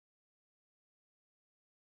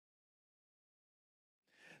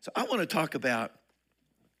So I want to talk about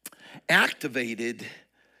activated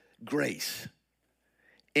grace.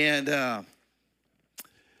 And,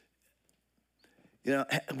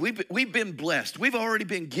 we've been blessed. We've already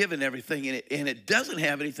been given everything in it, and it doesn't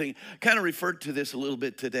have anything. Kind of referred to this a little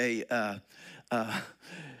bit today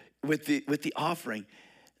with the offering.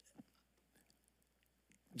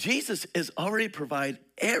 Jesus has already provided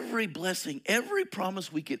every blessing, every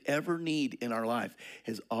promise we could ever need in our life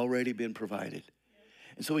has already been provided.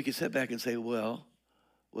 And so we can sit back and say, well,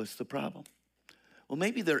 what's the problem? Well,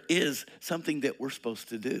 maybe there is something that we're supposed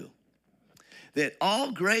to do. That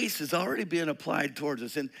all grace has already been applied towards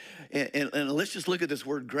us. And let's just look at this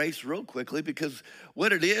word grace real quickly, because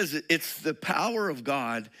what it is, it's the power of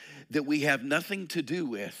God that we have nothing to do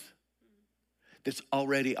with that's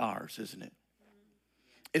already ours, isn't it?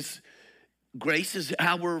 It's grace is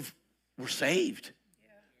how we're saved.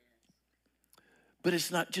 But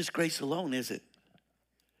it's not just grace alone, is it?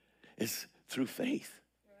 It's through faith.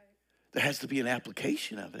 There has to be an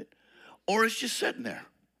application of it, or it's just sitting there.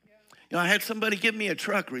 You know, I had somebody give me a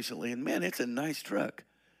truck recently, and man, it's a nice truck.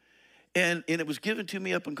 And it was given to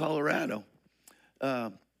me up in Colorado.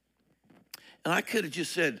 And I could have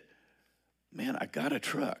just said, man, I got a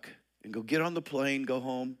truck, and go get on the plane, go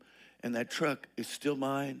home, and that truck is still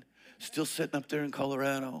mine, still sitting up there in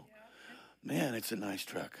Colorado. Man, it's a nice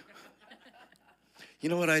truck. You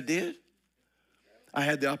know what I did? I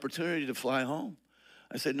had the opportunity to fly home.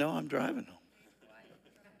 I said, no, I'm driving home.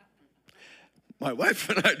 My wife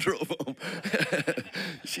and I drove home.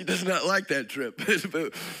 She does not like that trip.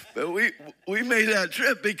 but we made that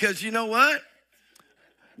trip because you know what?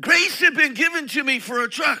 Grace had been given to me for a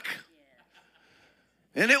truck.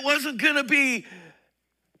 And it wasn't going to be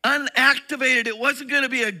unactivated. It wasn't going to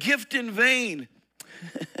be a gift in vain.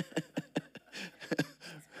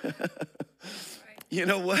 You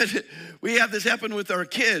know what? We have this happen with our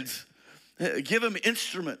kids. Give them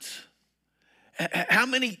instruments. How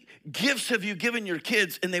many gifts have you given your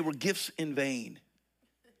kids and they were gifts in vain?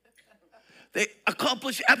 They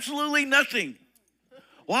accomplish absolutely nothing.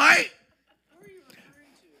 Why?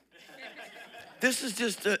 This is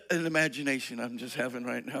just an imagination I'm just having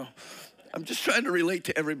right now. I'm just trying to relate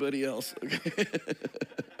to everybody else. Okay?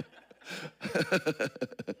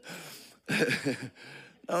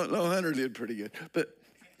 No, Hunter did pretty good,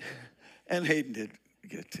 and Hayden did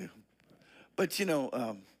good too. But you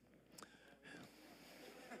know,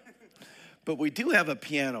 but we do have a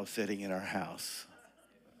piano sitting in our house.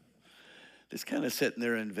 It's kind of sitting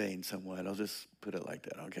there in vain somewhat. I'll just put it like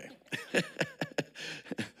that. Okay.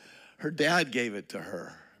 Her dad gave it to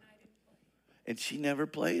her, and she never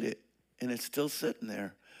played it, and it's still sitting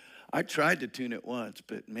there. I tried to tune it once,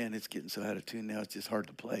 but man, it's getting so out of tune now. It's just hard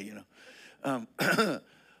to play, you know.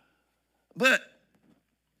 But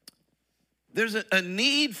there's a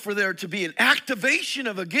need for there to be an activation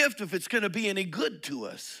of a gift if it's going to be any good to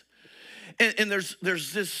us. And there's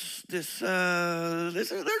this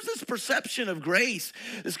perception of grace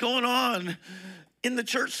that's going on in the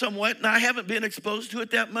church somewhat, and I haven't been exposed to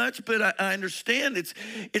it that much, but I understand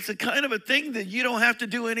it's a kind of a thing that you don't have to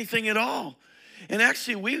do anything at all. And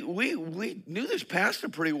actually, we knew this pastor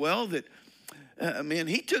pretty well. That man,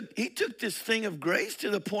 he took this thing of grace to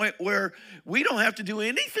the point where we don't have to do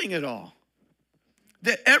anything at all.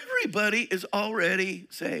 That everybody is already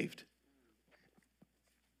saved.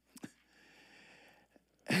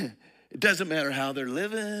 It doesn't matter how they're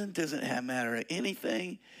living. Doesn't matter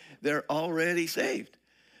anything. They're already saved.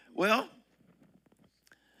 Well,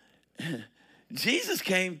 Jesus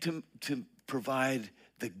came to provide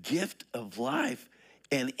the gift of life,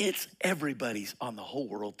 and it's everybody's on the whole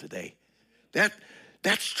world today.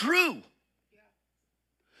 That's true.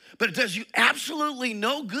 But it does you absolutely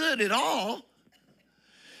no good at all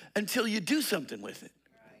until you do something with it.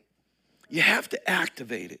 You have to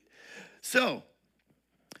activate it. So,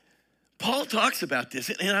 Paul talks about this,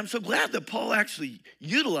 and I'm so glad that Paul actually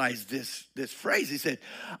utilized this phrase. He said,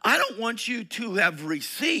 I don't want you to have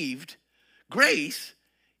received grace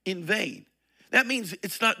in vain. That means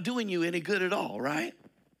it's not doing you any good at all, right?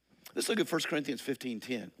 Let's look at 1 Corinthians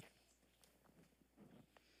 15:10.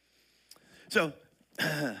 So,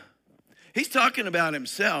 he's talking about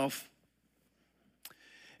himself,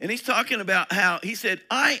 and he's talking about how, he said,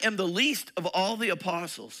 I am the least of all the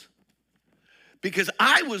apostles, because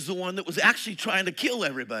I was the one that was actually trying to kill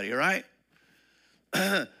everybody, all right?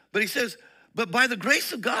 But he says, but by the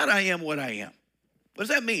grace of God, I am what I am. What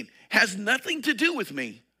does that mean? Has nothing to do with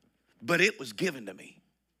me, but it was given to me.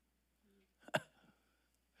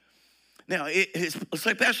 Now, it's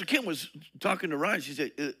like Pastor Kim was talking to Ryan. She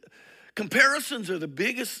said, comparisons are the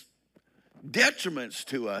biggest detriments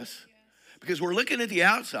to us because we're looking at the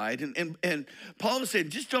outside. And Paul was saying,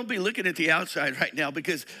 just don't be looking at the outside right now,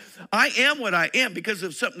 because I am what I am because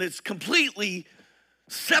of something that's completely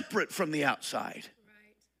separate from the outside.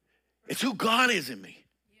 Right. It's who God is in me.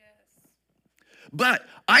 Yes. But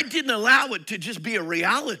I didn't allow it to just be a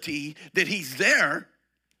reality that he's there.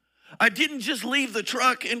 I didn't just leave the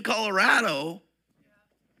truck in Colorado.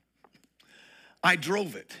 I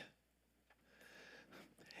drove it.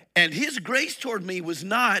 And his grace toward me was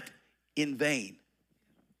not in vain.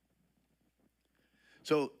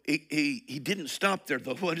 So he didn't stop there,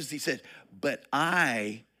 though. What does he say? But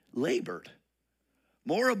I labored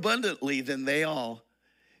more abundantly than they all,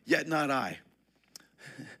 yet not I.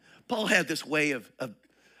 Paul had this way of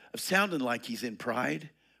sounding like he's in pride,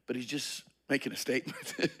 but he's just making a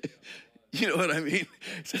statement. You know what I mean? He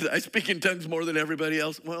says, I speak in tongues more than everybody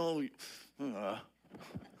else. Well, you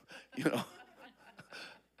know.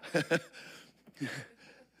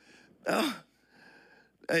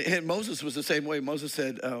 And Moses was the same way. Moses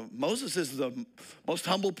said, Moses is the most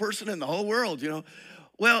humble person in the whole world, you know.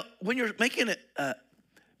 Well, when you're making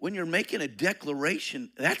a declaration,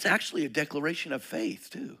 that's actually a declaration of faith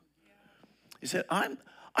too. He said, I'm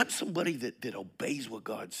somebody that obeys what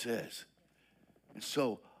God says. And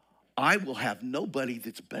so I will have nobody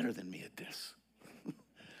that's better than me at this.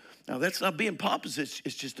 Now, that's not being pompous.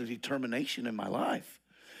 It's just a determination in my life.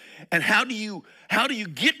 And how do you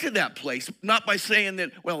get to that place? Not by saying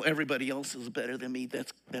that, well, everybody else is better than me.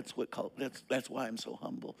 That's why I'm so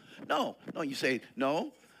humble. No, you say,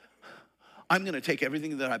 no, I'm going to take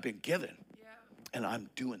everything that I've been given, and I'm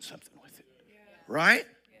doing something with it. Yeah. Right?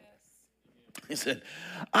 Yes. He said,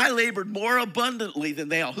 I labored more abundantly than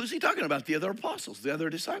they all. Who's he talking about? The other apostles, the other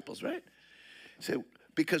disciples, right? He said,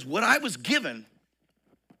 because what I was given,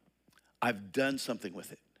 I've done something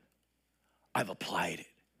with it. I've applied it.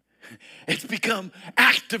 It's become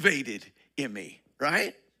activated in me,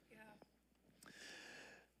 right? Yeah.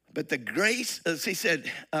 But the grace, as he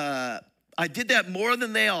said, I did that more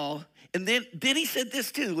than they all. And then he said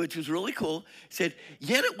this too, which was really cool. He said,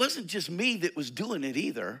 yet it wasn't just me that was doing it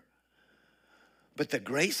either, but the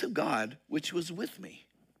grace of God, which was with me.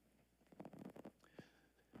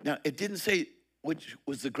 Now, it didn't say which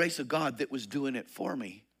was the grace of God that was doing it for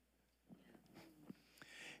me.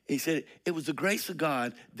 He said, it was the grace of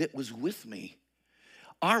God that was with me.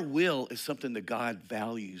 Our will is something that God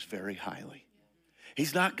values very highly.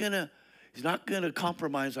 He's not gonna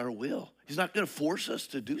compromise our will. He's not gonna force us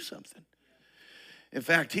to do something. In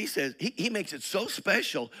fact, he says, he makes it so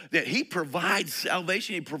special that he provides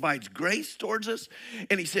salvation, he provides grace towards us,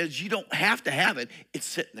 and he says, you don't have to have it, it's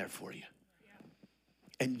sitting there for you.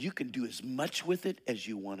 And you can do as much with it as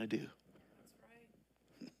you wanna do.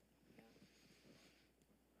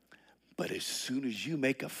 But as soon as you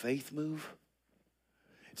make a faith move,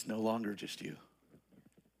 it's no longer just you.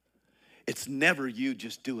 It's never you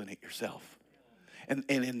just doing it yourself. And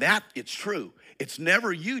in that, it's true. It's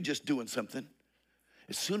never you just doing something.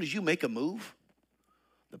 As soon as you make a move,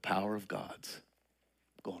 the power of God's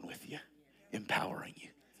going with you, empowering you.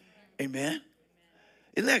 Amen?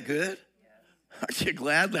 Isn't that good? Aren't you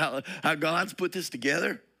glad how God's put this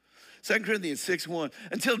together? 2 Corinthians 6:1.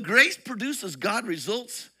 Until grace produces God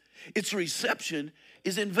results, its reception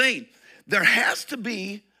is in vain. There has to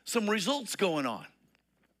be some results going on,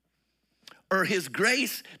 or his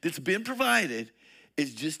grace that's been provided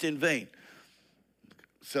is just in vain.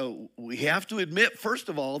 So we have to admit, first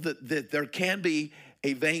of all, that there can be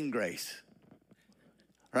a vain grace,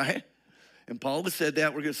 right? And Paul has said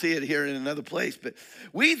that. We're going to see it here in another place. But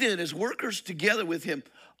we then, as workers together with him,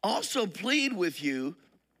 also plead with you.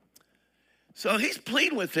 So he's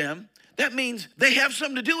pleading with them. That means they have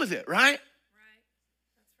something to do with it, right? Right.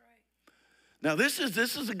 That's right. Now, this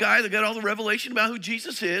is a guy that got all the revelation about who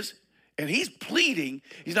Jesus is, and he's pleading.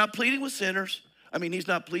 He's not pleading with sinners. I mean, he's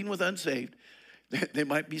not pleading with unsaved. They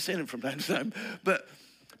might be sinning from time to time. But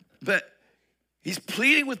he's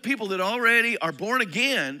pleading with people that already are born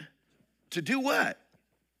again to do what?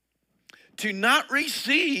 To not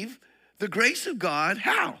receive the grace of God.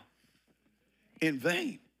 How? In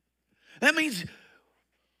vain. That means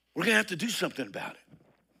we're going to have to do something about it.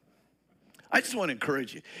 I just want to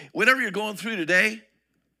encourage you. Whatever you're going through today,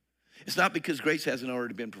 it's not because grace hasn't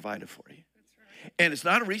already been provided for you. And it's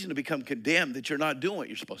not a reason to become condemned that you're not doing what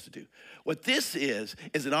you're supposed to do. What this is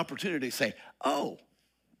an opportunity to say, oh,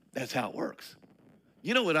 that's how it works.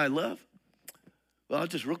 You know what I love? Well,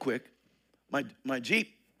 just real quick. My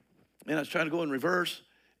Jeep, man, I was trying to go in reverse,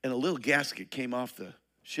 and a little gasket came off the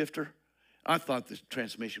shifter. I thought the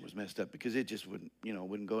transmission was messed up because it just wouldn't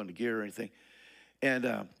go into gear or anything.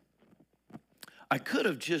 And I could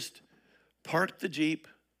have just parked the Jeep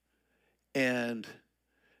and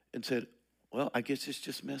said, well, I guess it's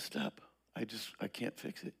just messed up. I can't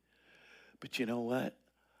fix it. But you know what?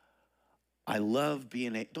 I love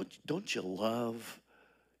being don't you love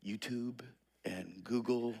YouTube and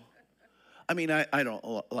Google? I mean, I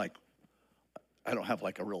don't have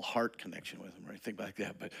like a real heart connection with them or anything like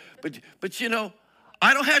that. But you know,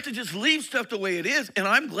 I don't have to just leave stuff the way it is, and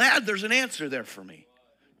I'm glad there's an answer there for me.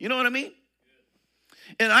 You know what I mean?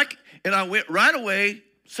 And I went right away,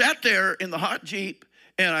 sat there in the hot Jeep,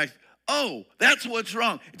 and that's what's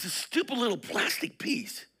wrong. It's a stupid little plastic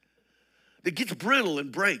piece that gets brittle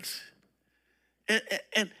and breaks.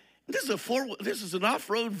 And this is an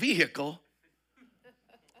off-road vehicle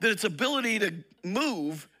that its ability to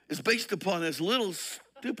move is based upon this little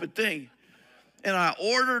stupid thing. And I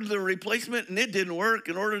ordered the replacement, and it didn't work,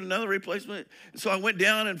 and ordered another replacement. So I went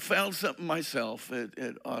down and found something myself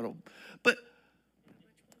at Auto. But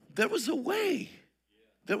there was a way.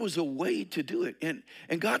 There was a way to do it. And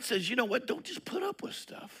God says, you know what? Don't just put up with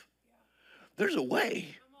stuff. There's a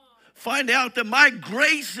way. Find out that my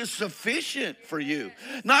grace is sufficient for you.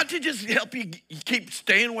 Not to just help you keep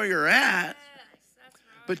staying where you're at,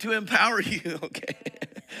 but to empower you, okay?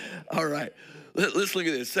 All right. Let's look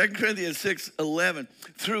at this. 2 Corinthians 6:11.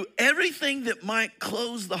 Through everything that might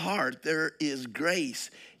close the heart, there is grace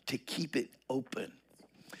to keep it open.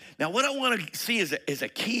 Now, what I want to see is a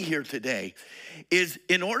key here today is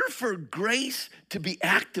in order for grace to be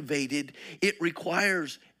activated, it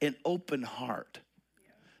requires an open heart.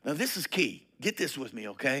 Now, this is key. Get this with me,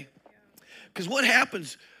 okay? Because what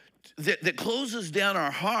happens that closes down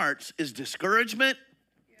our hearts is discouragement,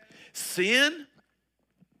 sin,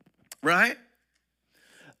 right?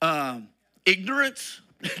 Ignorance,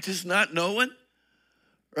 just not knowing,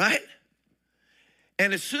 right?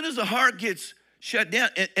 And as soon as the heart gets shut down,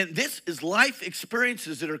 and this is life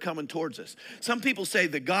experiences that are coming towards us. Some people say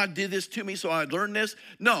that God did this to me, so I learned this.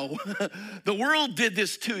 No, the world did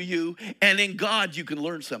this to you, and in God you can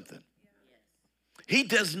learn something. He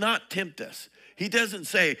does not tempt us. He doesn't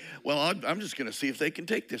say, well, I'm just going to see if they can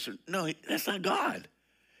take this. No, that's not God.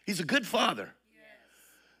 He's a good father.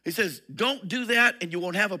 He says, don't do that and you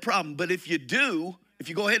won't have a problem. But if you do, if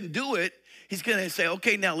you go ahead and do it, he's going to say,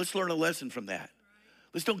 okay, now let's learn a lesson from that.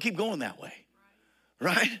 Let's don't keep going that way.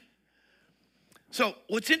 Right? So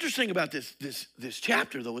what's interesting about this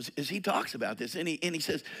chapter, though, is he talks about this. And he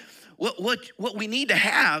says, what we need to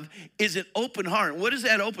have is an open heart. What is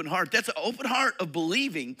that open heart? That's an open heart of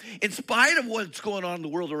believing in spite of what's going on in the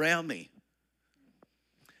world around me.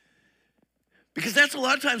 Because that's a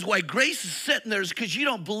lot of times why grace is sitting there is because you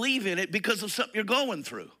don't believe in it because of something you're going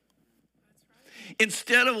through.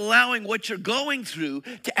 Instead of allowing what you're going through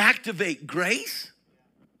to activate grace,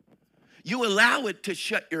 you allow it to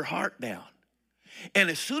shut your heart down. And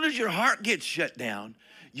as soon as your heart gets shut down,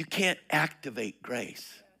 you can't activate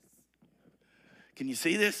grace. Can you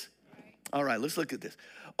see this? All right, let's look at this.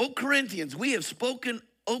 O Corinthians, we have spoken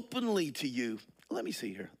openly to you. Let me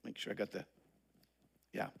see here. Make sure I got that.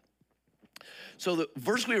 Yeah. So the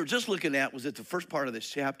verse we were just looking at was at the first part of this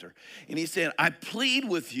chapter. And he said, I plead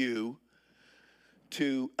with you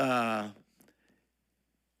to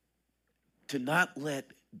not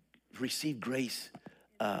receive grace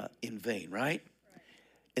in vain, right?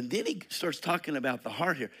 And then he starts talking about the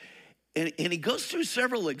heart here. And he goes through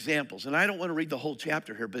several examples. And I don't want to read the whole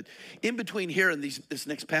chapter here, but in between here and this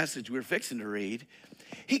next passage we're fixing to read,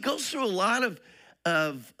 he goes through a lot of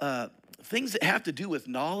things that have to do with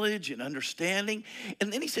knowledge and understanding.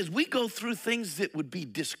 And then he says, we go through things that would be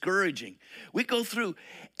discouraging. We go through,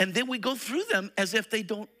 and then we go through them as if they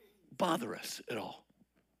don't bother us at all.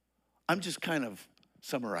 I'm just kind of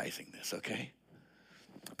summarizing this, okay?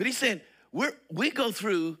 But he's saying, we go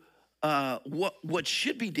through what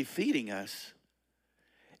should be defeating us,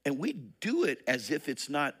 and we do it as if it's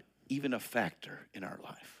not even a factor in our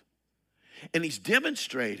life. And he's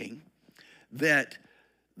demonstrating that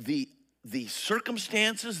the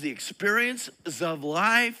circumstances, the experiences of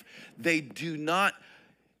life, they do not,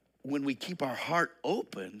 when we keep our heart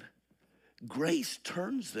open, grace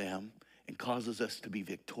turns them and causes us to be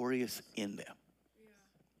victorious in them.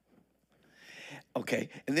 Okay,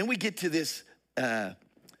 and then we get to this, the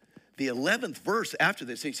 11th verse after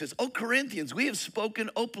this. He says, "O Corinthians, we have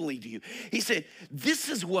spoken openly to you." He said, this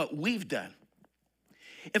is what we've done.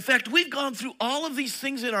 In fact, we've gone through all of these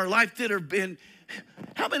things in our life that have been,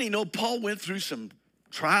 how many know Paul went through some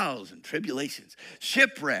trials and tribulations,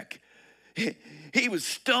 shipwreck. He was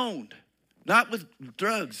stoned, not with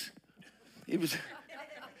drugs. He was,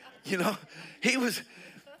 he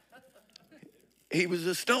was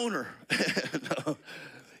a stoner. No,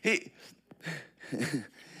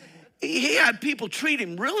 He had people treat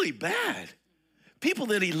him really bad. People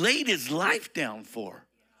that he laid his life down for.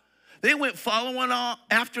 They went following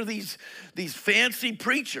after these fancy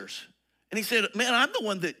preachers. And he said, man, I'm the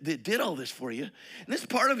one that did all this for you. And this is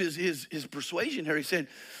part of his persuasion here. He said,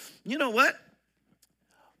 you know what?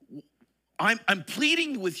 I'm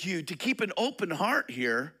pleading with you to keep an open heart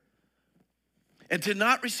here and to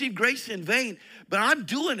not receive grace in vain, but I'm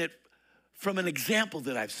doing it from an example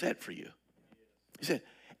that I've set for you. He said,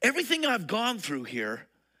 everything I've gone through here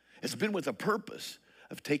has been with a purpose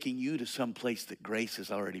of taking you to some place that grace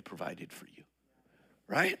has already provided for you,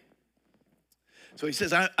 right? So he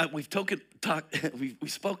says, we've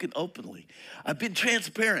spoken openly. I've been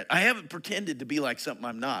transparent. I haven't pretended to be like something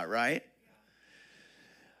I'm not, right?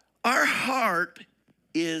 Our heart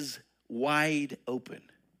is wide open.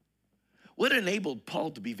 What enabled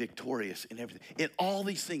Paul to be victorious in everything? In all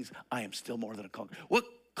these things, I am still more than a conqueror. What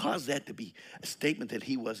caused that to be a statement that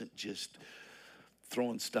he wasn't just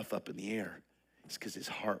throwing stuff up in the air? It's because his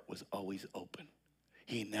heart was always open.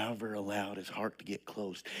 He never allowed his heart to get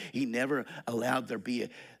closed. He never allowed there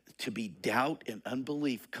to be doubt and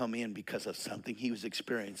unbelief come in because of something he was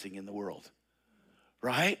experiencing in the world.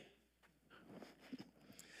 Right?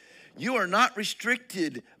 You are not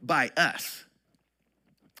restricted by us.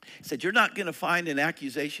 He said, you're not going to find an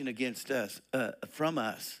accusation against us, from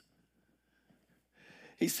us.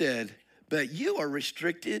 He said, but you are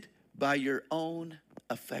restricted by your own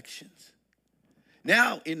affections.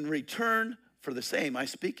 Now, in return for the same, I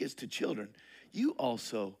speak as to children, you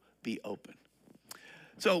also be open.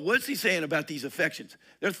 So what's he saying about these affections?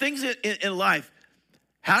 There are things in life.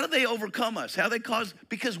 How do they overcome us? How do they cause?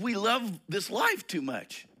 Because we love this life too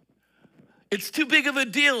much. It's too big of a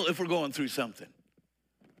deal if we're going through something.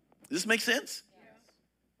 Does this make sense? Yes.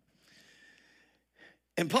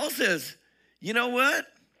 And Paul says, you know what?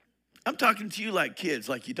 I'm talking to you like kids,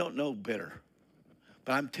 like you don't know better.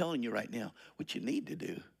 But I'm telling you right now, what you need to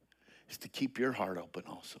do is to keep your heart open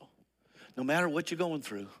also. No matter what you're going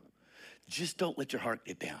through, just don't let your heart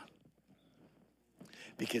get down.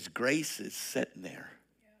 Because grace is sitting there.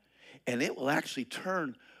 And it will actually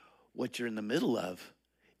turn what you're in the middle of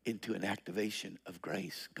into an activation of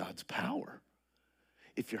grace, God's power,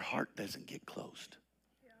 if your heart doesn't get closed.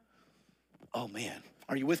 Oh man,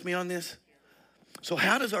 are you with me on this? So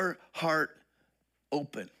how does our heart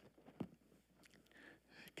open?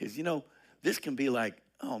 Because, you know, this can be like,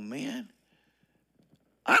 oh man,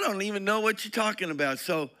 I don't even know what you're talking about.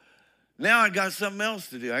 So now I got something else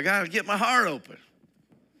to do. I got to get my heart open.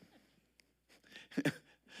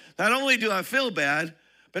 Not only do I feel bad,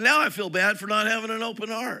 but now I feel bad for not having an open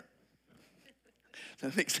heart.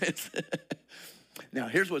 Does that make sense? Now,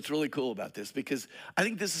 here's what's really cool about this, because I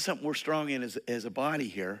think this is something we're strong in as a body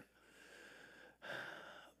here.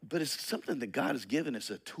 But it's something that God has given us,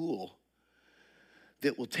 a tool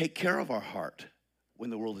that will take care of our heart when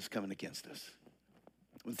the world is coming against us.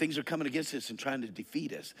 When things are coming against us and trying to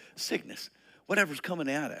defeat us, sickness, whatever's coming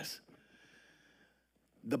at us.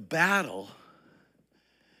 The battle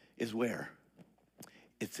is where?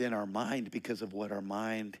 It's in our mind because of what our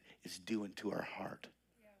mind is doing to our heart.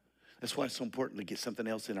 Yeah. That's why it's so important to get something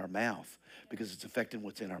else in our mouth, because it's affecting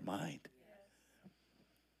what's in our mind. Yes.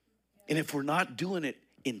 And if we're not doing it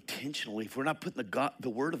intentionally, if we're not putting the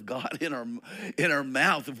word of God in our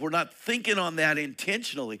mouth, if we're not thinking on that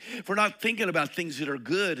intentionally, if we're not thinking about things that are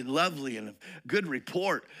good and lovely and a good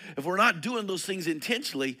report, if we're not doing those things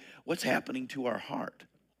intentionally, what's happening to our heart?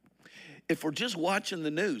 If we're just watching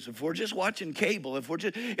the news, if we're just watching cable,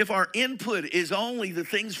 if our input is only the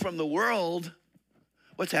things from the world,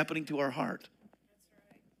 what's happening to our heart? That's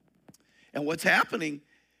right. And what's happening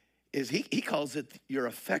is he calls it your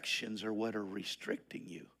affections are what are restricting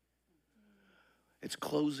you. It's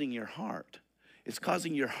closing your heart. It's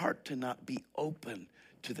causing your heart to not be open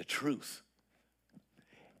to the truth.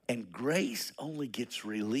 And grace only gets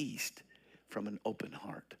released from an open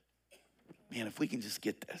heart. Man, if we can just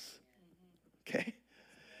get this. Okay?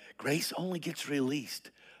 Grace only gets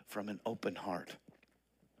released from an open heart.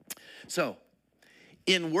 So,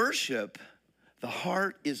 in worship, the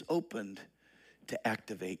heart is opened to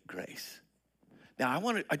activate grace. Now, I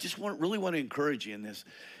really want to encourage you in this.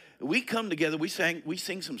 We come together, we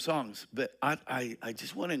sing some songs, but I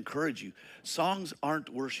just want to encourage you. Songs aren't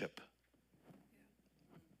worship.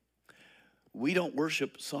 We don't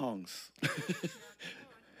worship songs.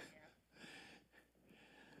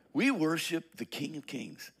 We worship the King of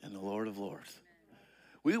Kings and the Lord of Lords.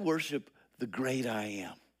 We worship the great I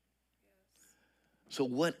am. So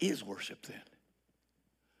what is worship then?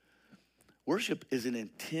 Worship is an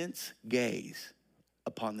intense gaze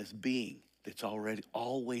upon this being that's already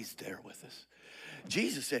always there with us.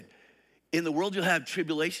 Jesus said, In the world you'll have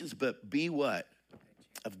tribulations, but be what?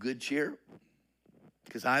 Of good cheer,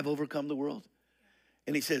 because I've overcome the world.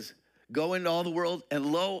 And he says, go into all the world, and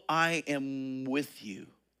lo, I am with you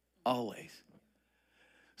always.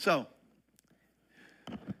 So,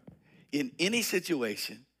 in any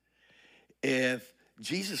situation, if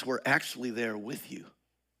Jesus were actually there with you,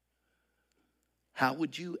 how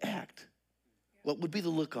would you act? What would be the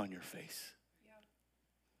look on your face?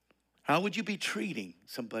 How would you be treating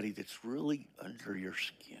somebody that's really under your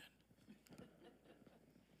skin?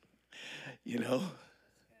 You know?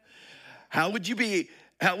 How would you be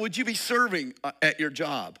serving at your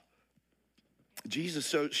job?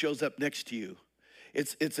 Jesus shows up next to you.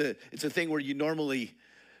 It's a thing where you normally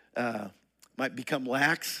might become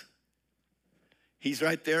lax. He's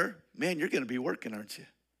right there. Man, you're going to be working, aren't you?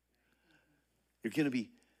 You're going to be,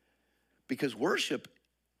 because worship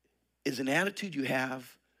is an attitude you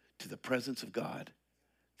have to the presence of God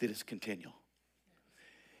that is continual.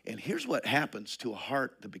 And here's what happens to a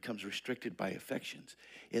heart that becomes restricted by affections.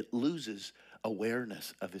 It loses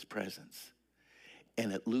awareness of his presence,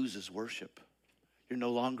 and it loses worship. You're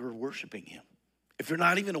no longer worshiping him. If you're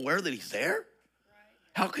not even aware that he's there,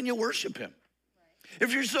 how can you worship him?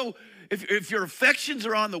 If your affections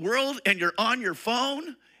are on the world and you're on your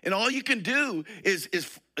phone and all you can do is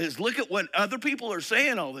look at what other people are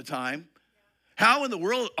saying all the time, how in the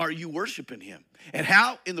world are you worshiping him? And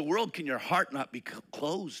how in the world can your heart not be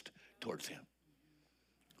closed towards him?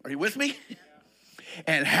 Are you with me?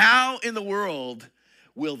 And how in the world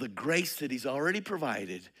will the grace that he's already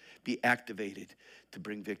provided be activated to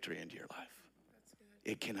bring victory into your life?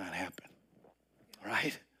 It cannot happen,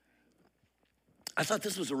 right? I thought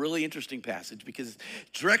this was a really interesting passage because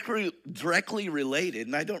it's directly related,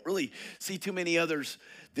 and I don't really see too many others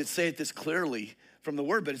that say it this clearly from the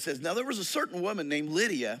word, but it says, now there was a certain woman named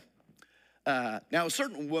Lydia. Now a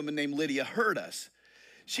certain woman named Lydia heard us.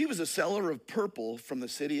 She was a seller of purple from the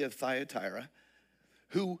city of Thyatira,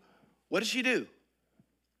 who, what did she do?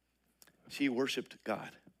 She worshiped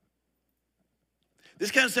God.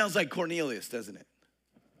 This kind of sounds like Cornelius, doesn't it?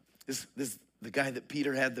 This the guy that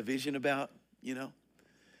Peter had the vision about, you know?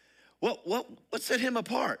 What set him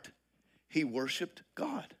apart? He worshiped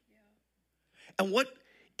God. Yeah. And what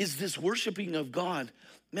is this worshiping of God?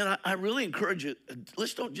 Man, I really encourage it.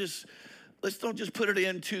 Let's don't just put it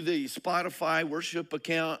into the Spotify worship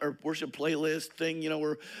account or worship playlist thing, you know,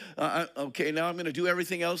 where, okay, now I'm going to do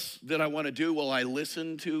everything else that I want to do while I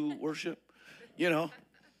listen to worship, you know?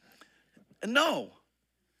 And no,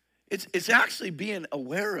 it's actually being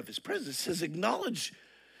aware of his presence. It says acknowledge,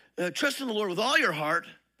 trust in the Lord with all your heart,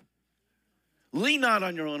 lean not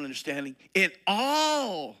on your own understanding, in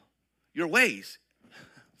all your ways,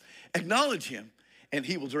 acknowledge him, and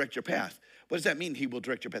he will direct your path. What does that mean, he will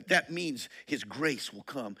direct your path? That means his grace will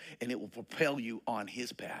come and it will propel you on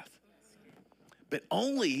his path. But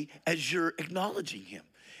only as you're acknowledging him.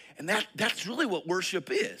 And that's really what worship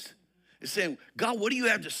is. It's saying, God, what do you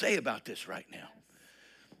have to say about this right now?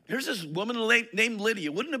 Here's this woman named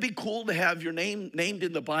Lydia. Wouldn't it be cool to have your name named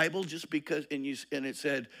in the Bible just because, and it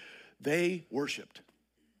said, they worshiped.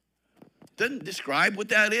 Doesn't describe what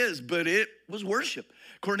that is, but it was worship.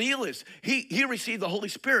 Cornelius, he received the Holy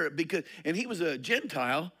Spirit and he was a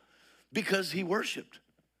Gentile because he worshiped,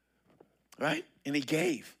 right? And he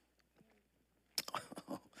gave.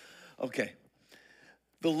 Okay.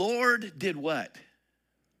 The Lord did what?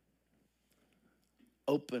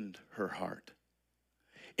 Opened her heart.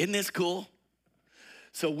 Isn't this cool?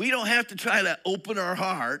 So we don't have to try to open our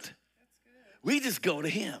heart. We just go to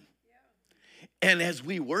him. And as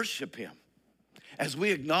we worship him, as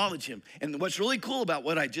we acknowledge him. And what's really cool about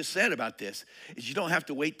what I just said about this is you don't have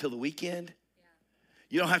to wait till the weekend.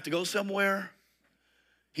 You don't have to go somewhere.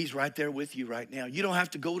 He's right there with you right now. You don't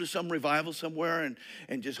have to go to some revival somewhere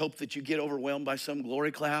and just hope that you get overwhelmed by some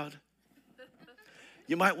glory cloud.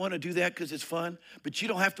 You might want to do that because it's fun, but you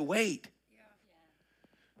don't have to wait.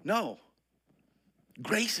 No.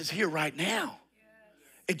 Grace is here right now.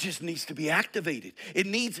 It just needs to be activated. It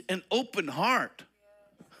needs an open heart.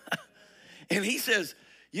 And he says,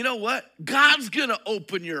 you know what? God's going to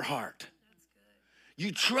open your heart.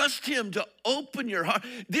 You trust him to open your heart.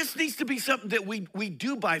 This needs to be something that we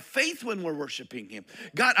do by faith when we're worshiping him.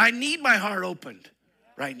 God, I need my heart opened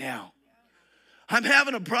right now. I'm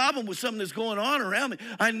having a problem with something that's going on around me.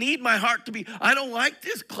 I need my heart to be, I don't like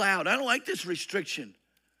this cloud. I don't like this restriction.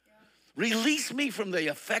 Release me from the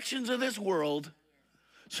affections of this world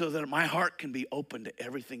so that my heart can be open to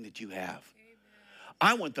everything that you have.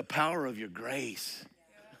 I want the power of your grace.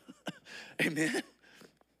 Amen.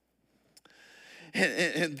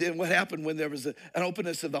 And then what happened when there was an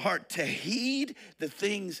openness of the heart to heed the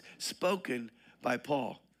things spoken by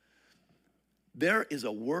Paul? There is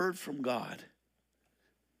a word from God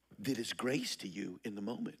that is grace to you in the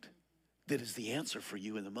moment, that is the answer for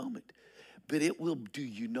you in the moment. But it will do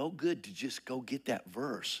you no good to just go get that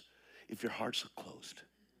verse if your heart's closed.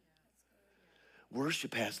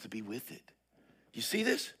 Worship has to be with it. You see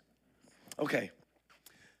this? Okay.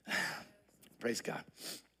 Praise God.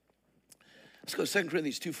 Let's go to 2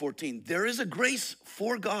 Corinthians 2:14. There is a grace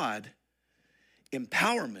for God,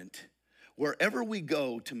 empowerment, wherever we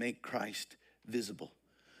go to make Christ visible.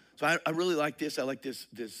 So I really like this. I like this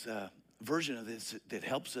version of this that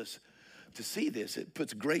helps us to see this. It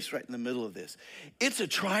puts grace right in the middle of this. It's a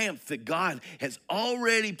triumph that God has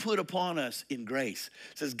already put upon us in grace.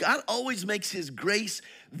 It says God always makes his grace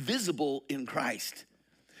visible in Christ,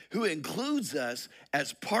 who includes us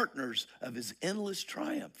as partners of his endless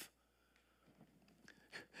triumph.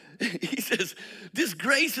 He says, this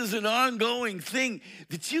grace is an ongoing thing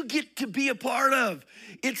that you get to be a part of.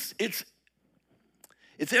 It's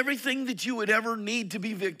everything that you would ever need to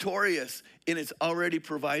be victorious, and it's already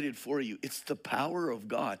provided for you. It's the power of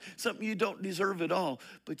God, something you don't deserve at all,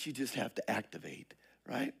 but you just have to activate,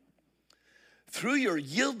 right? Through your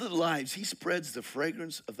yielded lives, he spreads the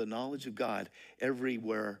fragrance of the knowledge of God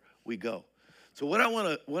everywhere we go. So what I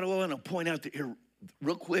want to point out here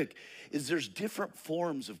real quick is there's different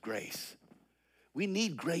forms of grace. We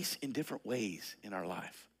need grace in different ways in our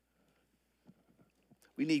life.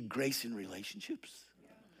 We need grace in relationships.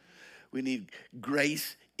 We need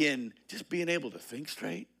grace in just being able to think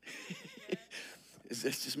straight. Is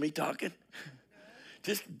this just me talking?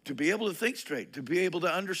 Just to be able to think straight, to be able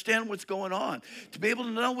to understand what's going on, to be able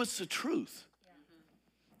to know what's the truth.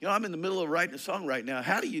 You know, I'm in the middle of writing a song right now.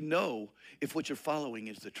 How do you know if what you're following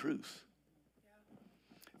is the truth?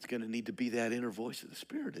 It's going to need to be that inner voice of the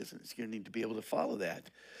Spirit, isn't it? It's going to need to be able to follow that.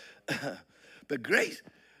 But grace,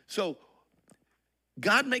 so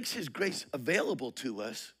God makes his grace available to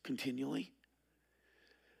us continually,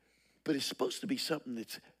 but it's supposed to be something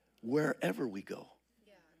that's wherever we go.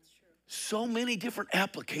 Yeah, that's true. So many different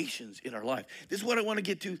applications in our life. This is what I want to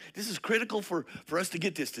get to. This is critical for us to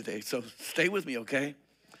get this today, so stay with me, okay?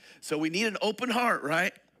 So we need an open heart,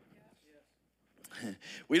 right?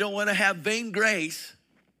 We don't want to have vain grace.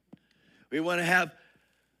 We want to have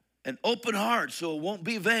an open heart so it won't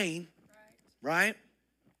be vain, right?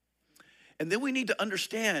 And then we need to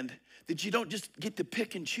understand that you don't just get to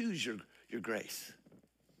pick and choose your grace.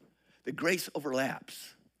 The grace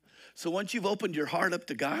overlaps. So once you've opened your heart up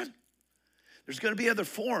to God, there's going to be other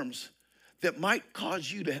forms that might cause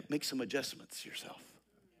you to make some adjustments yourself.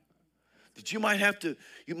 That you might have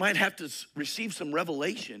to receive some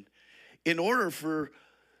revelation in order for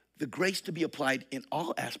the grace to be applied in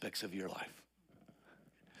all aspects of your life.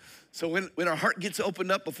 So when our heart gets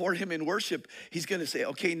opened up before him in worship, he's going to say,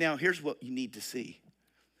 okay, now here's what you need to see.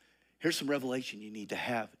 Here's some revelation you need to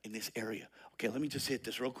have in this area. Okay, let me just hit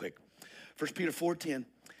this real quick. 1 Peter 4:10,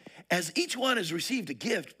 as each one has received a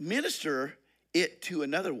gift, minister it to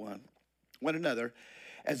one another,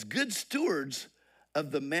 as good stewards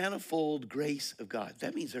of the manifold grace of God.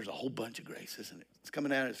 That means there's a whole bunch of grace, isn't it? It's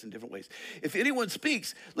coming at us in different ways. If anyone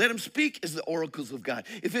speaks, let him speak as the oracles of God.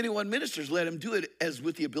 If anyone ministers, let him do it as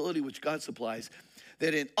with the ability which God supplies,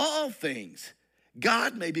 that in all things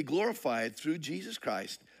God may be glorified through Jesus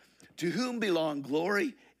Christ, to whom belong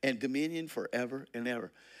glory and dominion forever and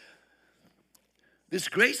ever. This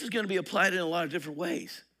grace is going to be applied in a lot of different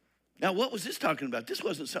ways. Now, what was this talking about? This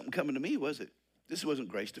wasn't something coming to me, was it? This wasn't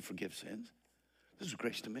grace to forgive sins. This is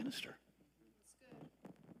grace to minister.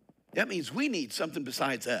 That means we need something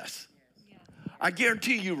besides us. Yeah. I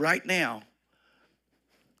guarantee you right now,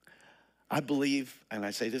 I believe, and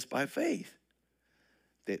I say this by faith,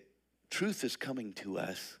 that truth is coming to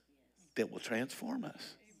us that will transform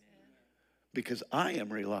us. Amen. Because I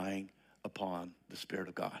am relying upon the Spirit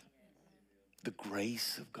of God, the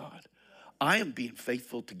grace of God. I am being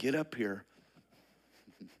faithful to get up here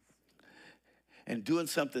and doing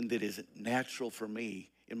something that isn't natural for me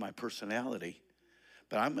in my personality,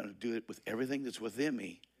 but I'm going to do it with everything that's within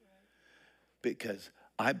me, because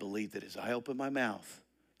I believe that as I open my mouth,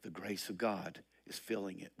 the grace of God is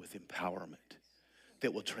filling it with empowerment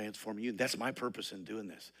that will transform you. That's my purpose in doing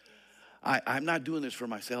this. I'm not doing this for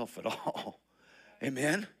myself at all.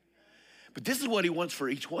 Amen? But this is what he wants for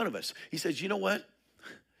each one of us. He says, you know what?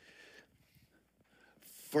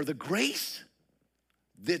 For the grace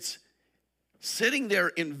that's sitting there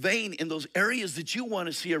in vain in those areas that you want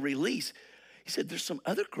to see a release, he said there's some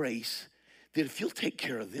other grace that if you'll take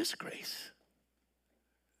care of this grace,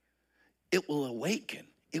 it will awaken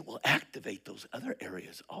it will activate those other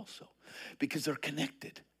areas also because they're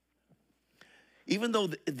connected. Even though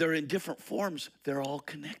they're in different forms, they're all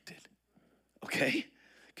connected. Okay?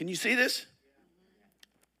 Can you see this?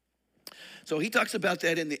 So he talks about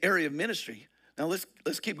that in the area of ministry. Now let's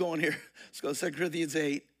keep going here. Let's go to 2 Corinthians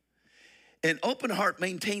 8. An open heart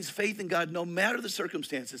maintains faith in God no matter the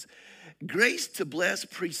circumstances. Grace to bless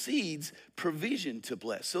precedes provision to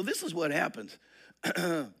bless. So this is what happens.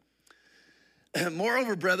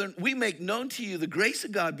 Moreover, brethren, we make known to you the grace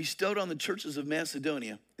of God bestowed on the churches of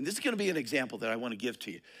Macedonia. And this is going to be an example that I want to give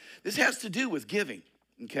to you. This has to do with giving,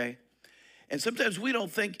 okay? And sometimes we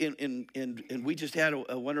don't think, and we just had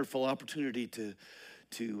a wonderful opportunity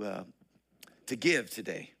to give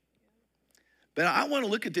today. But I want to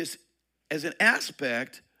look at this as an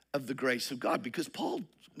aspect of the grace of God because Paul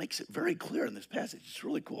makes it very clear in this passage. It's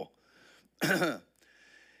really cool.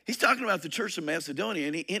 He's talking about the church of Macedonia,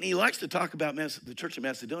 and he likes to talk about the church of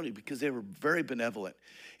Macedonia because they were very benevolent.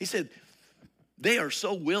 He said, they are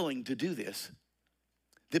so willing to do this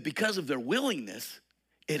that because of their willingness,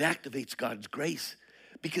 it activates God's grace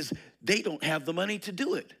because they don't have the money to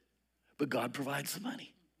do it, but God provides the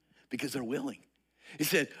money because they're willing. He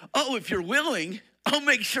said, oh, if you're willing, I'll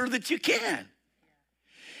make sure that you can.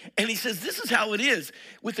 And he says, this is how it is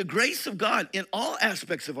with the grace of God in all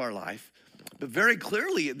aspects of our life. But very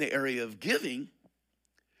clearly in the area of giving,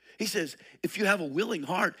 he says, if you have a willing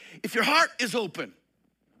heart, if your heart is open,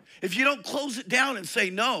 if you don't close it down and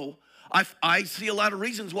say, no, I see a lot of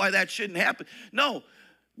reasons why that shouldn't happen. No,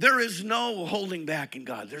 there is no holding back in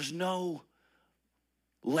God. There's no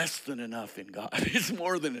less than enough in God. It's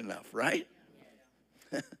more than enough, right?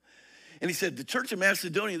 And he said, the church of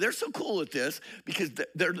Macedonia, they're so cool at this because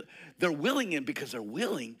they're willing, and because they're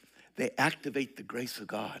willing, they activate the grace of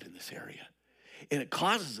God in this area. And it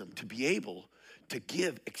causes them to be able to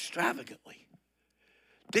give extravagantly.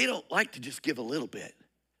 They don't like to just give a little bit.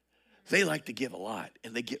 They like to give a lot,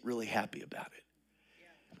 and they get really happy about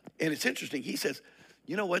it. And it's interesting. He says,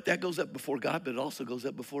 you know what? That goes up before God, but it also goes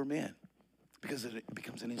up before man because it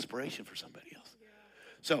becomes an inspiration for somebody else.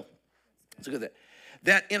 So let's look at that.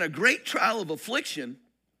 That in a great trial of affliction,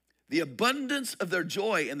 the abundance of their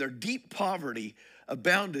joy and their deep poverty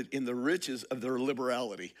abounded in the riches of their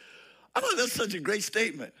liberality. I thought that's such a great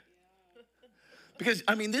statement. Because,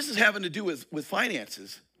 I mean, this is having to do with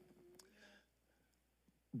finances.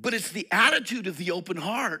 But it's the attitude of the open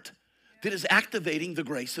heart that is activating the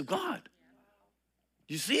grace of God.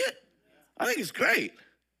 You see it? I think it's great.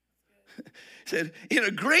 He said, in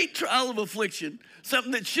a great trial of affliction,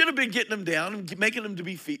 something that should have been getting them down and making them to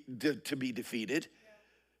be defeated,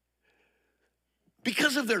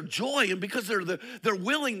 because of their joy and because of their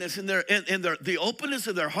willingness and the openness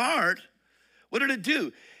of their heart, what did it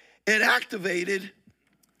do? It activated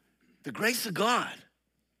the grace of God.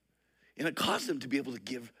 And it caused them to be able to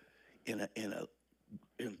give in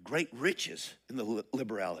great riches in the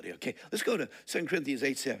liberality. Okay, let's go to 2 Corinthians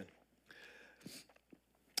 8:7.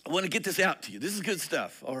 I want to get this out to you. This is good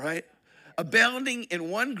stuff, all right? Abounding in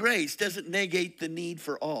one grace doesn't negate the need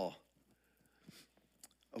for all.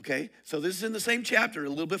 Okay, so this is in the same chapter, a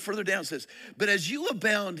little bit further down. It says, but as you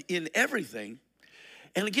abound in everything,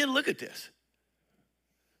 and again, look at this.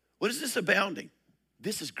 What is this abounding?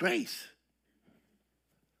 This is grace.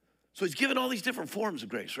 So he's given all these different forms of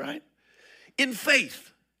grace, right? In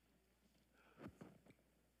faith.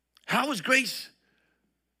 How is grace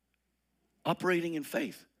operating in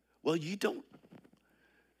faith? Well,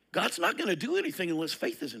 God's not going to do anything unless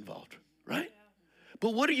faith is involved, right?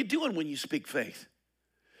 But what are you doing when you speak faith?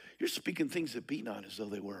 You're speaking things that be not as though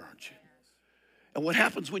they were, aren't you? And what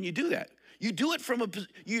happens when you do that? You do it from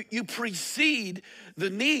you precede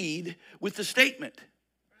the need with the statement.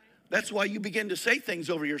 That's why you begin to say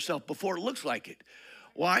things over yourself before it looks like it.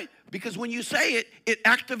 Why? Because when you say it, it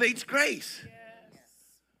activates grace. Yes.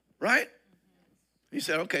 Right? You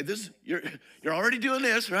said, okay, you're already doing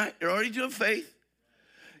this, right? You're already doing faith.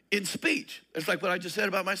 In speech, it's like what I just said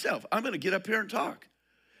about myself. I'm going to get up here and talk.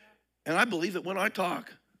 And I believe that when I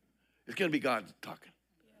talk, it's going to be God talking.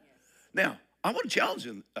 Yes. Now, I want to challenge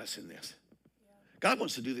us in this. God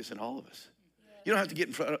wants to do this in all of us. You don't have to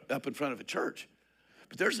get up in front of a church.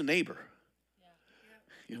 But there's a neighbor.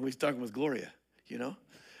 You know, he's talking with Gloria, you know.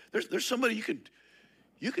 There's somebody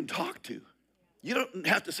you can talk to. You don't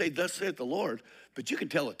have to say, thus saith the Lord, but you can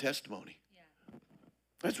tell a testimony.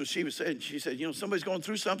 That's what she was saying. She said, you know, somebody's going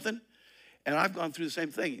through something, and I've gone through the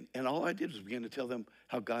same thing. And all I did was begin to tell them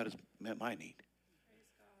how God has met my need.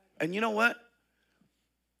 And you know what?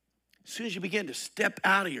 As soon as you begin to step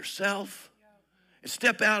out of yourself and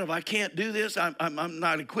step out of, I can't do this, I'm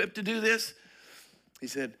not equipped to do this, he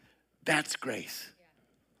said, that's grace.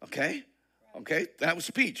 Okay? Okay, that was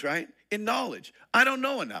speech, right? In knowledge. I don't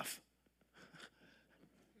know enough.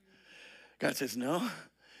 God says, no,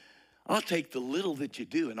 I'll take the little that you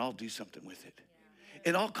do and I'll do something with it.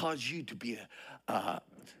 And I'll cause you to be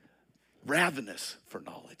ravenous for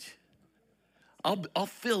knowledge. I'll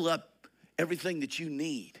fill up everything that you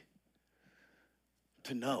need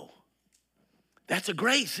to know. That's a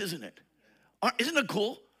grace, isn't it? Isn't it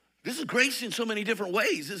cool? This is grace in so many different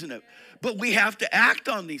ways, isn't it? But we have to act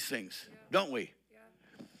on these things, don't we?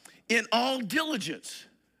 In all diligence.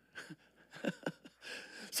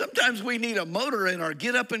 Sometimes we need a motor in our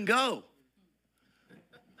get up and go.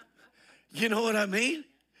 You know what I mean?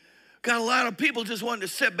 Got a lot of people just wanting to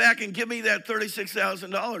sit back and give me that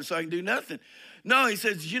 $36,000 so I can do nothing. No, he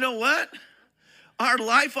says, you know what? Our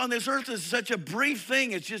life on this earth is such a brief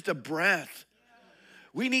thing. It's just a breath.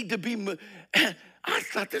 We need to be, I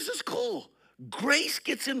thought this is cool. Grace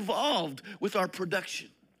gets involved with our production.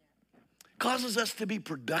 Causes us to be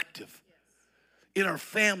productive in our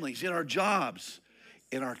families, in our jobs,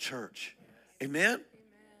 in our church. Amen?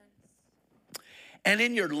 And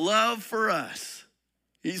in your love for us,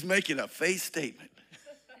 he's making a faith statement.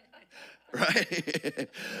 Right?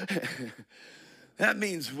 That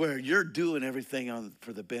means where you're doing everything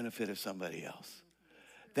for the benefit of somebody else.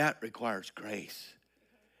 That requires grace.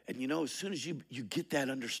 And you know, as soon as you get that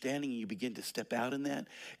understanding and you begin to step out in that,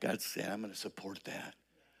 God said, I'm going to support that.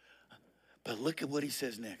 But look at what he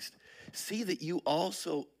says next. See that you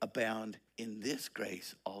also abound in this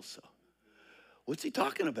grace also. What's he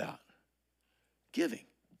talking about? Giving.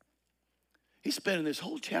 He's spending this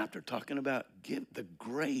whole chapter talking about the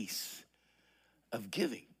grace of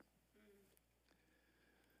giving.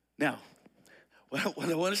 Now, what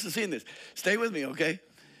I want us to see in this, stay with me, okay?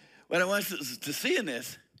 What I want us to see in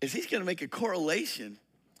this is he's going to make a correlation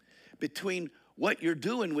between what you're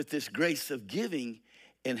doing with this grace of giving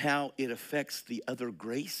and how it affects the other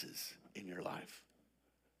graces in your life.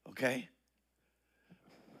 Okay?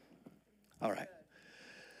 All right.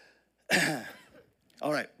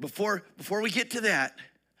 All right. Before we get to that,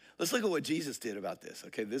 let's look at what Jesus did about this.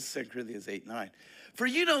 Okay, this is 2 Corinthians 8:9. For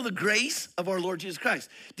you know the grace of our Lord Jesus Christ.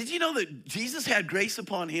 Did you know that Jesus had grace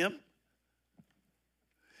upon him?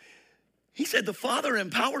 He said, the Father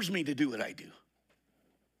empowers me to do what I do.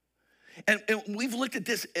 And we've looked at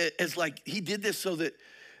this as like he did this so that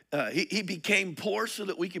he became poor so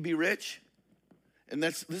that we could be rich. And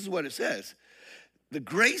this is what it says. The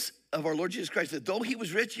grace of our Lord Jesus Christ, that though he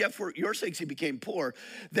was rich, yet for your sakes he became poor,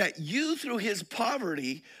 that you through his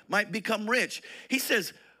poverty might become rich. He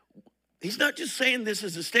says, he's not just saying this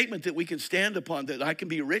as a statement that we can stand upon, that I can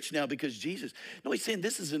be rich now because Jesus. No, he's saying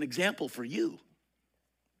this is an example for you.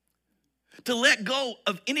 To let go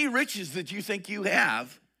of any riches that you think you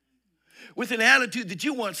have with an attitude that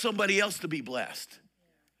you want somebody else to be blessed.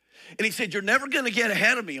 And he said, you're never going to get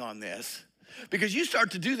ahead of me on this because you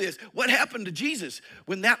start to do this. What happened to Jesus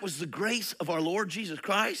when that was the grace of our Lord Jesus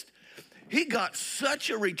Christ? He got such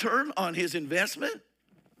a return on his investment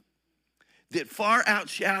that far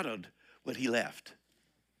outshadowed what he left.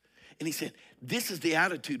 And he said, this is the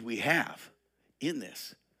attitude we have in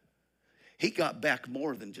this. He got back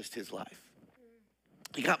more than just his life.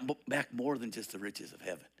 He got back more than just the riches of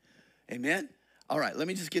heaven. Amen? All right, let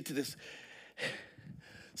me just get to this.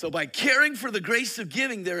 So by caring for the grace of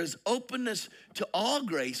giving, there is openness to all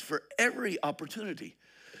grace for every opportunity.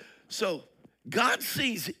 So God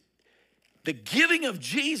sees the giving of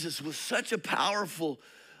Jesus was such a powerful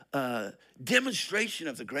demonstration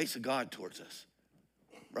of the grace of God towards us,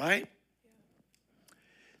 right?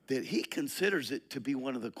 That he considers it to be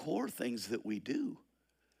one of the core things that we do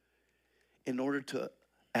in order to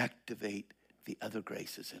activate the other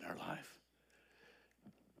graces in our life.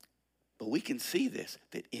 But we can see this,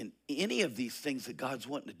 that in any of these things that God's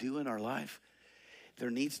wanting to do in our life,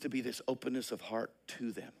 there needs to be this openness of heart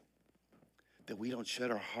to them, that we don't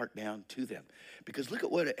shut our heart down to them. Because look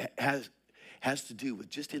at what it has to do with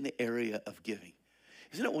just in the area of giving.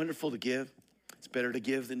 Isn't it wonderful to give? It's better to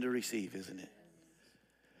give than to receive, isn't it?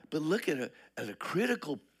 But look at a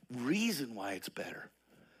critical reason why it's better.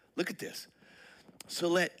 Look at this. So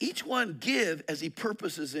let each one give as he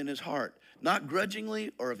purposes in his heart, not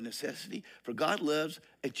grudgingly or of necessity, for God loves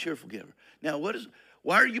a cheerful giver. Now,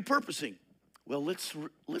 why are you purposing? Well, let's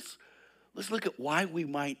look at why we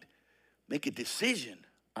might make a decision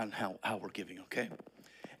on how we're giving, okay?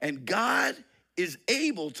 And God is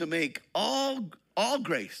able to make all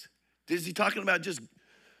grace. Is he talking about just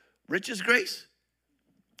riches grace?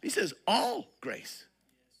 He says all grace.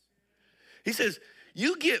 He says,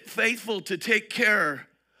 you get faithful to take care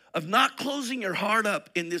of not closing your heart up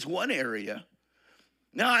in this one area.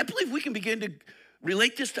 Now, I believe we can begin to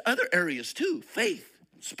relate this to other areas too, faith,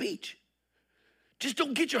 speech. Just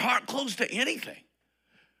don't get your heart closed to anything.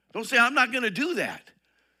 Don't say, I'm not going to do that.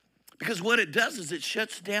 Because what it does is it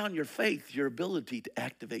shuts down your faith, your ability to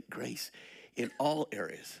activate grace in all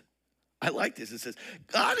areas. I like this. It says,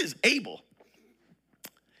 God is able.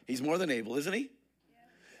 He's more than able, isn't he?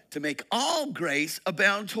 To make all grace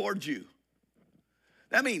abound towards you.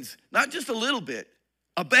 That means not just a little bit,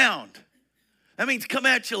 abound. That means come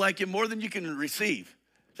at you like you're more than you can receive.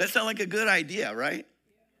 Does that sound like a good idea, right?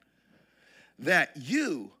 That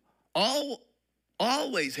you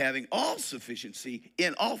always having all sufficiency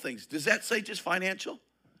in all things. Does that say just financial?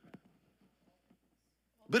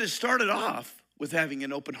 But it started off with having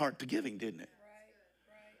an open heart to giving, didn't it?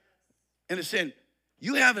 And it's saying,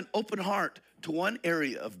 you have an open heart to one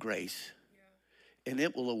area of grace, and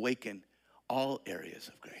it will awaken all areas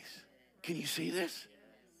of grace. Can you see this?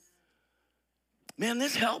 Man,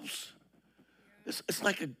 this helps. It's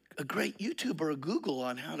like a great YouTube or a Google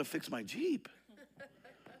on how to fix my Jeep.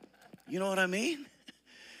 You know what I mean?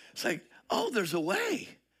 It's like, oh, there's a way.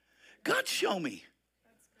 God, show me.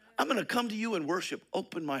 I'm going to come to you and worship.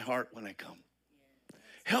 Open my heart when I come.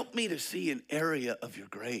 Help me to see an area of your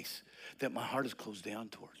grace that my heart is closed down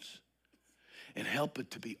towards. And help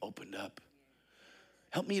it to be opened up.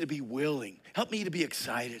 Help me to be willing. Help me to be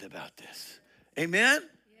excited about this. Amen?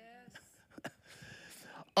 Yes.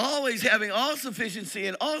 Always having all sufficiency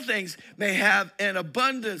in all things, may have an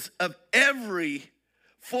abundance of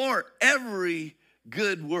for every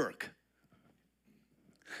good work.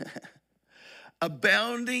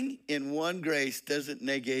 Abounding in one grace doesn't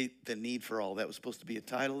negate the need for all. That was supposed to be a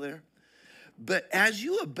title there. But as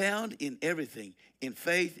you abound in everything, in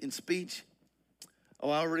faith, in speech. Oh,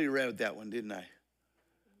 I already read that one, didn't I?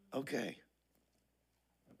 Okay.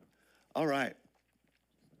 All right.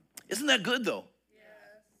 Isn't that good, though? Yes.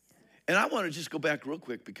 And I want to just go back real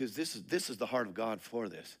quick because this is the heart of God for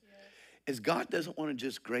this. Yes. Is God doesn't want to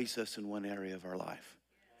just grace us in one area of our life.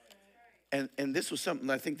 And this was something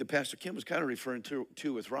I think that Pastor Kim was kind of referring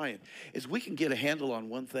to with Ryan, is we can get a handle on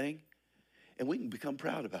one thing and we can become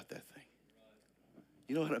proud about that thing.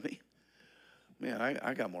 You know what I mean? Man,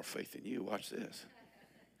 I got more faith than you. Watch this.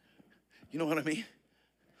 You know what I mean?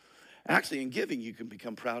 Actually, in giving, you can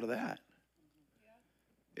become proud of that.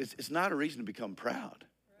 It's not a reason to become proud.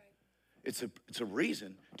 It's a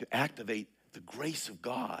reason to activate the grace of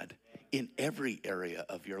God in every area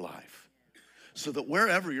of your life. So that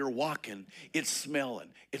wherever you're walking, it's smelling,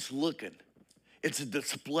 it's looking. It's a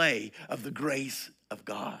display of the grace of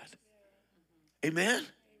God. Amen?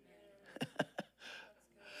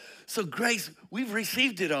 So grace, we've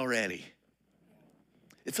received it already.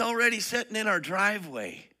 It's already sitting in our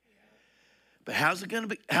driveway. But how is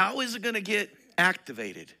it going to get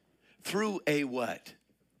activated? Through a what?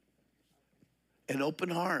 An open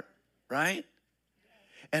heart, right?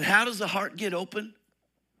 And how does the heart get open?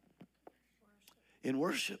 In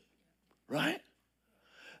worship, right?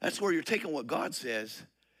 That's where you're taking what God says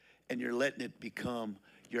and you're letting it become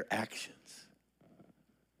your actions,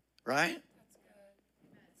 right?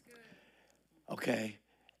 That's good. Okay,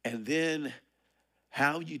 and then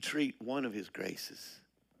how you treat one of his graces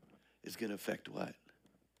is going to affect what?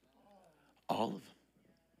 All of them.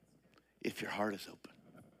 If your heart is open.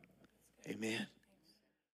 Amen.